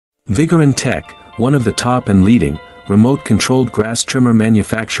Vigorun Tech, one of the top and leading, remote-controlled grass trimmer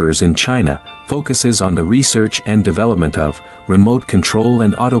manufacturers in China, focuses on the research and development of remote control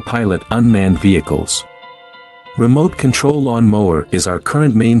and autopilot unmanned vehicles. Remote control lawn mower is our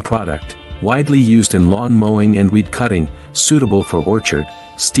current main product, widely used in lawn mowing and weed cutting, suitable for orchard,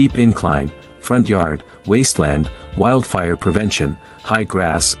 steep incline, front yard, wasteland, wildfire prevention, high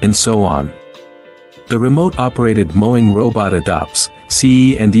grass, and so on. The remote-operated mowing robot adopts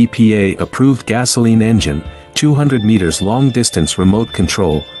CE and EPA-approved gasoline engine, 200 meters long-distance remote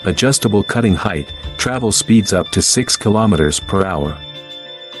control, adjustable cutting height, travel speeds up to 6 kilometers per hour.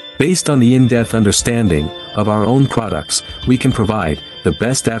 Based on the in-depth understanding of our own products, we can provide the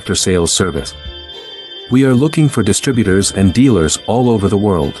best after-sales service. We are looking for distributors and dealers all over the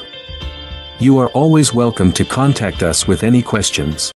world. You are always welcome to contact us with any questions.